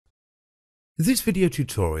This video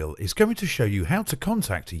tutorial is going to show you how to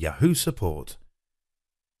contact Yahoo support.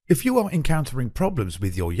 If you are encountering problems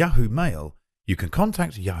with your Yahoo Mail, you can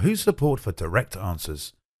contact Yahoo support for direct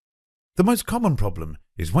answers. The most common problem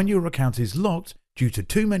is when your account is locked due to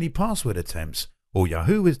too many password attempts or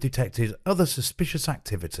Yahoo has detected other suspicious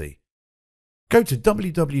activity. Go to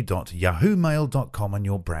www.yahoomail.com on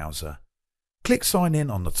your browser. Click Sign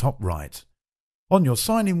In on the top right. On your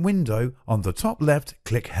sign in window on the top left,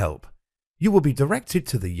 click Help. You will be directed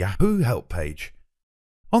to the Yahoo Help page.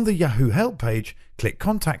 On the Yahoo Help page, click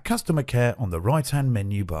Contact Customer Care on the right-hand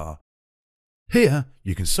menu bar. Here,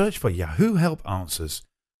 you can search for Yahoo Help answers,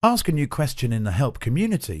 ask a new question in the help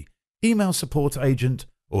community, email support agent,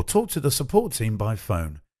 or talk to the support team by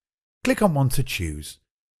phone. Click on one to choose.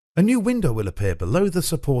 A new window will appear below the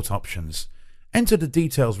support options. Enter the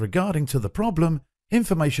details regarding to the problem,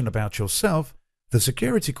 information about yourself, the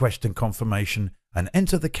security question confirmation, and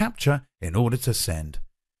enter the CAPTCHA in order to send.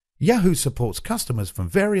 Yahoo supports customers from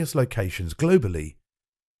various locations globally.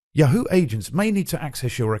 Yahoo agents may need to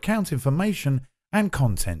access your account information and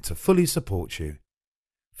content to fully support you.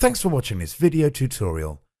 Thanks for watching this video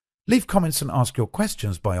tutorial. Leave comments and ask your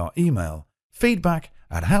questions by our email,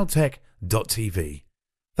 feedback@howtech.tv.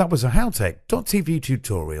 That was a HowTech.tv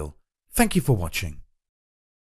tutorial. Thank you for watching.